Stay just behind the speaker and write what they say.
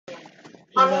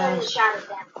Guys,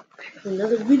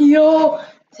 another video.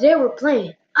 Today we're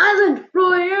playing Island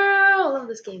Royale. I love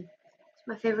this game. It's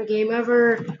my favorite game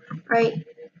ever. Right?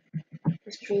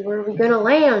 History. Where are we gonna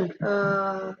land?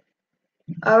 Where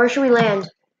should we land?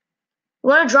 You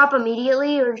want to drop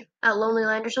immediately or at Lonely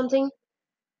Land or something?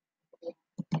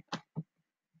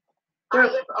 Where, a lot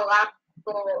of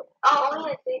people. Only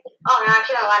like 3 people. Oh, no,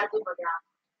 actually, a lot of people down.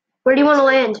 where do you want to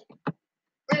land?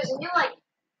 There's a new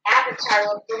avatar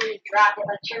look when you drop it,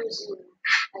 turns you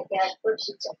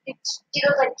see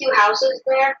those 2 houses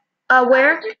there?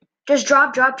 Where? Just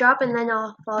drop, and then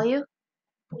I'll follow you.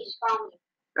 You just follow me.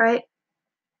 Right.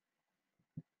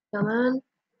 Come on.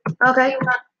 Okay.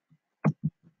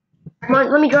 Come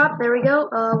on, let me drop. There we go.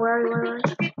 Where are you?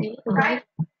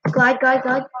 Glide.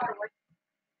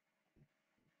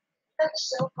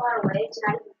 That's so far away, it's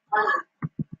not even funny.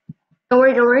 Don't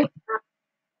worry.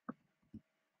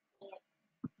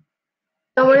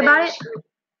 Don't worry about it.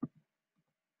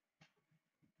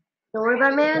 Don't worry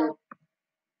about it, man.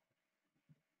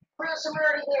 Somewhere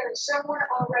already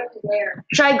there.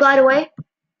 Should I glide away?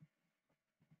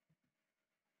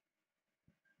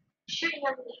 Shooting.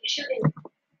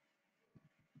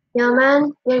 Yeah,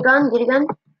 man. Get a gun. Dead. I'm dead.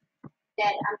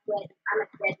 I'm a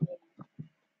dead man.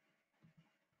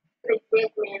 I'm a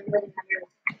dead man living under.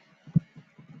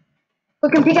 We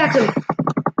can pickaxe him.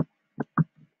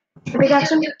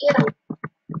 Pickaxe him. Get him.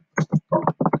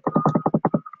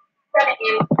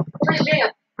 We're doing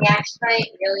a pickaxe fight,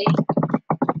 really.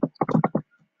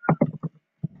 I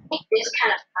think this is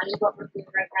kind of funny what we're doing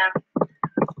right now.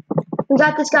 We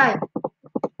got this guy.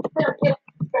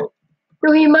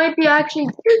 No, he might be actually.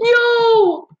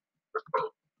 Yo!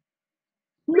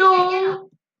 No!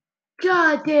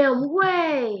 Goddamn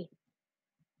way!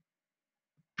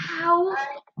 How?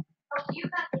 You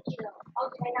got the kill.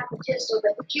 Okay, not the pistol,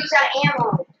 but the Q's got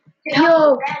ammo.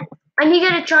 Yo! I need to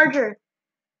get a charger.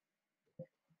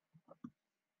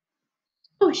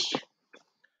 Oh shit.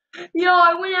 Yo,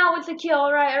 I went out with the kill.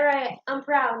 Alright. I'm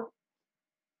proud.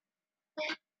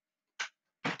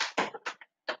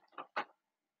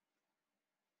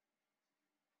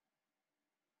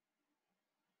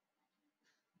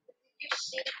 You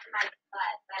see my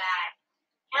butt, but I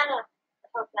kind of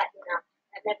hope that,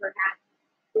 I've never had to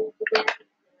do it again,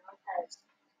 because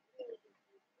really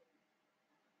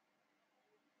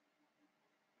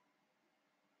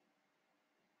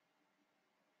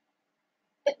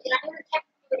But did I ever text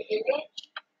you an image?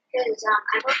 Because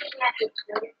I'm looking at the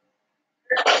Twitter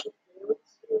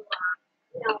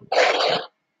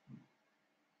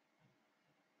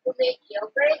who made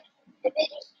jailbreak, and they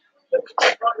just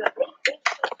tweeted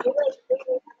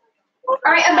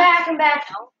Alright, I'm back.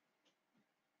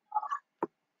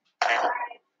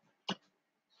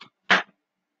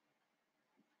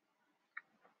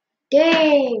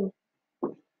 Dang.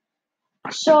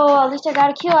 So at least I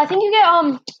got a kill. I think you get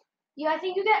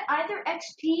either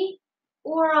XP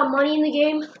or money in the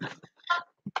game.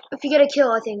 If you get a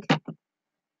kill, I think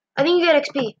you get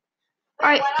XP.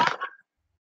 Alright,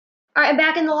 I'm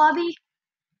back in the lobby.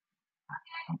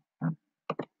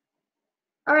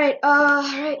 Alright,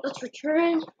 let's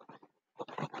return.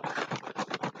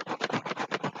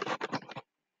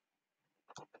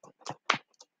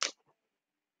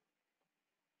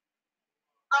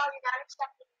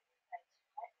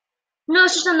 No,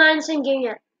 it's just I'm not in the same game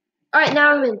yet. Alright,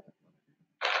 now I'm in.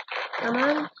 Come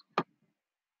on.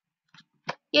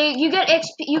 Yeah, you get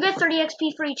XP. You get 30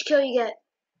 XP for each kill you get.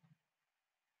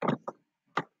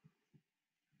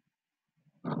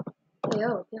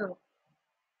 Yo.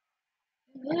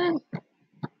 Man.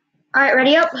 Alright,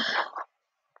 ready up.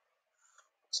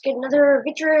 Let's get another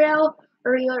victory royale.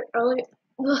 The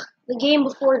game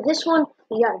before this one,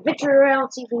 we got a victory royale.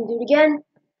 Let's see if we can do it again.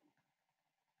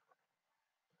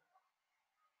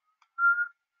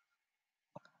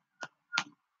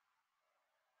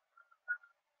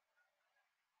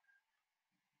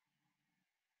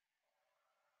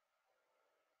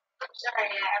 Sorry,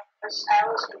 I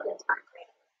was going to get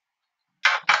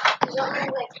There's only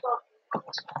 12 people.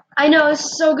 I know, this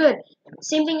is so good.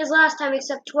 Same thing as last time,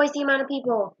 except twice the amount of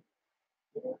people.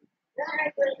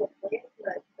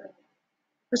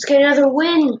 Let's get another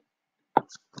win.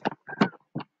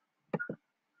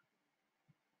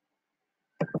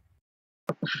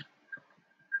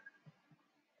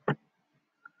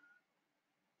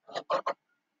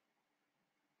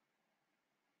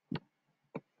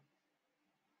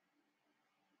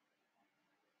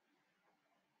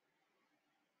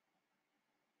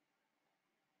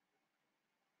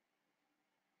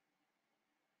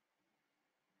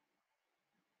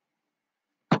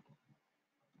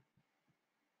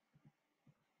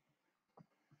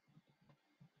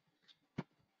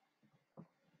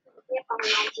 only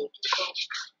 19 people.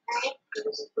 Alright, so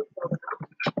this is the photo.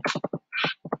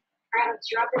 Alright, let's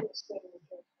drop in the city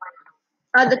because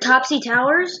why not? The Topsy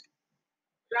Towers?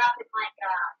 Drop in like,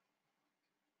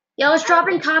 Yeah, let's drop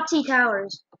in Topsy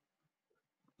Towers.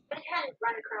 I kind of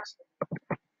run across the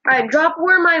Alright, drop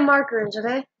where my marker is,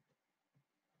 okay?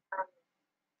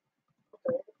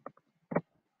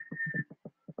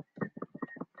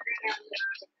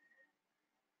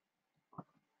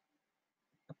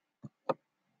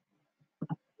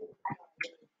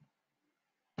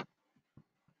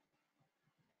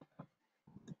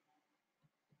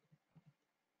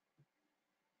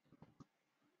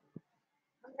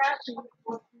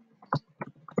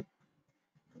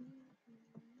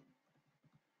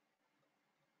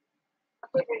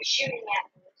 Okay, they're shooting at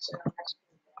me, so that's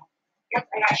pretty bad. Yep,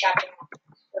 I got shot down.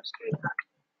 So screw up.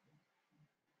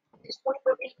 Just one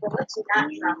for these bullets and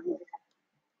not drop it.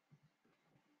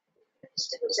 It's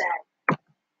too sad.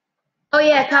 Oh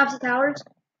yeah, Topsy Towers.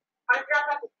 I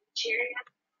drop out the beach area.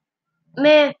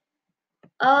 Man,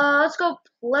 let's go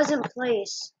Pleasant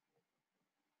Place.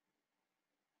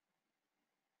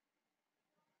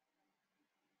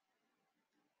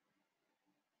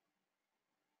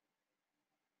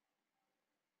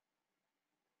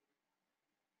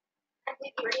 I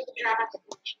think we're ready to drop out the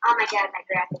beach. Oh my god, my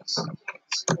graphics. I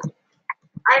can't see it.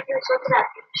 Alright, let's look at that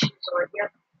beach resort.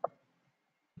 Yep.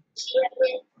 See it?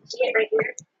 See it right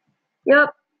here?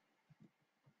 Yep.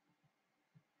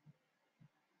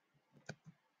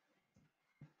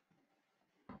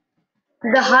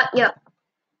 The hut, yep.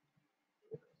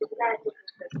 So we gotta do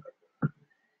this quick.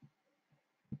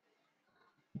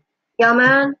 Yeah,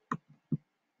 man.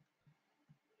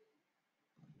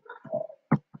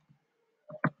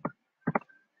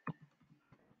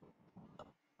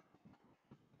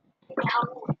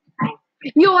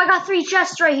 Yo, I got 3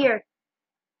 chests right here.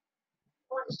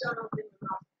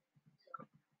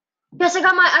 Yes, I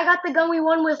got the gun we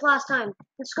won with last time.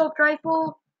 The scoped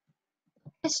rifle,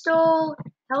 pistol,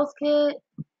 health kit.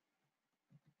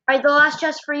 Alright, the last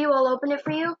chest for you, I'll open it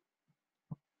for you.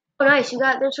 Oh nice,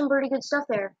 there's some pretty good stuff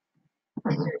there.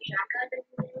 No,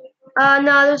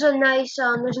 there's a nice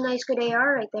good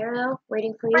AR right there though,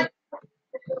 waiting for you.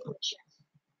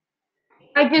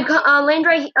 I do land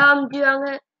right dude, I'm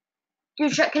gonna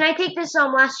can I take this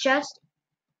last chest?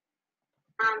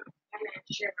 I'm not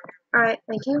sure. Alright,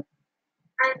 thank you.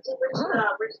 Where's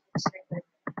the sniper?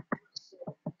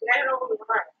 I don't know who you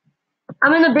are.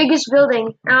 I'm in the biggest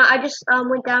building. I just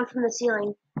went down from the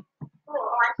ceiling. Oh,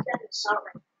 I said the assault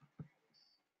rifle.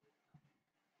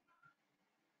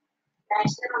 I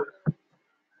said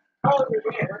oh, over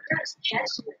there. Look, there's a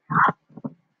chest in the top.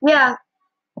 Yeah.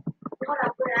 Hold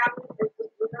up, we're up to the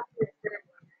third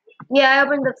one. Yeah, I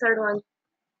opened the 3rd one.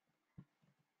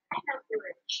 I know there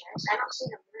were chests. I don't see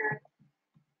them there.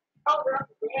 Oh, they're up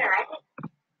there. I didn't.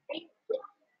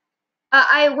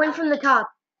 I went from the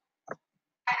top.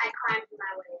 I climbed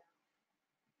my way up.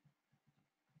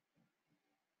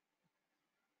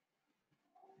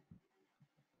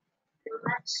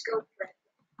 Let's go for it.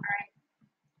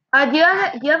 Alright. Do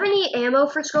you have any ammo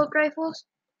for scoped rifles?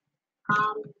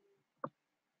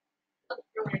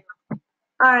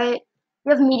 Alright.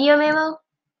 You have medium ammo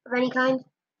of any kind?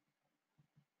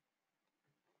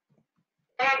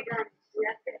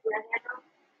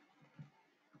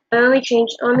 Let me do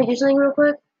something real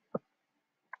quick.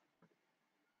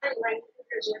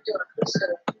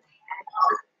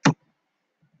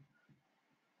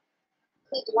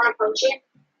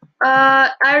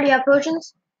 I already have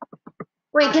potions.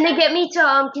 Wait, can you get me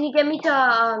to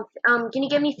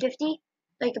 50?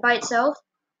 Like by itself?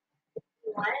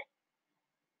 What?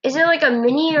 Is it like a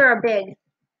mini or a big?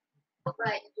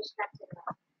 Right, you just have to.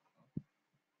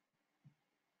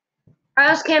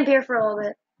 Alright, let's camp here for a little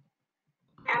bit.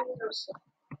 I'm gonna go sit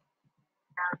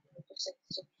down and just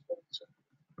like sit.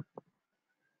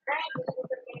 Right, this is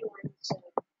the main one, so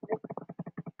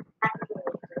have to go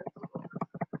over.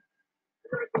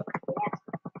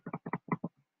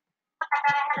 I thought I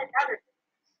had another.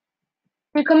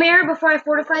 Can you come here before I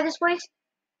fortify this place?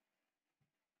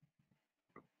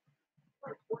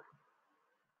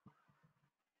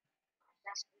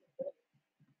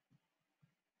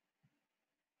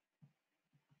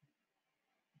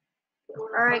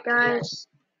 Alright guys,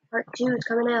 part 2 is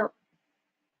coming out.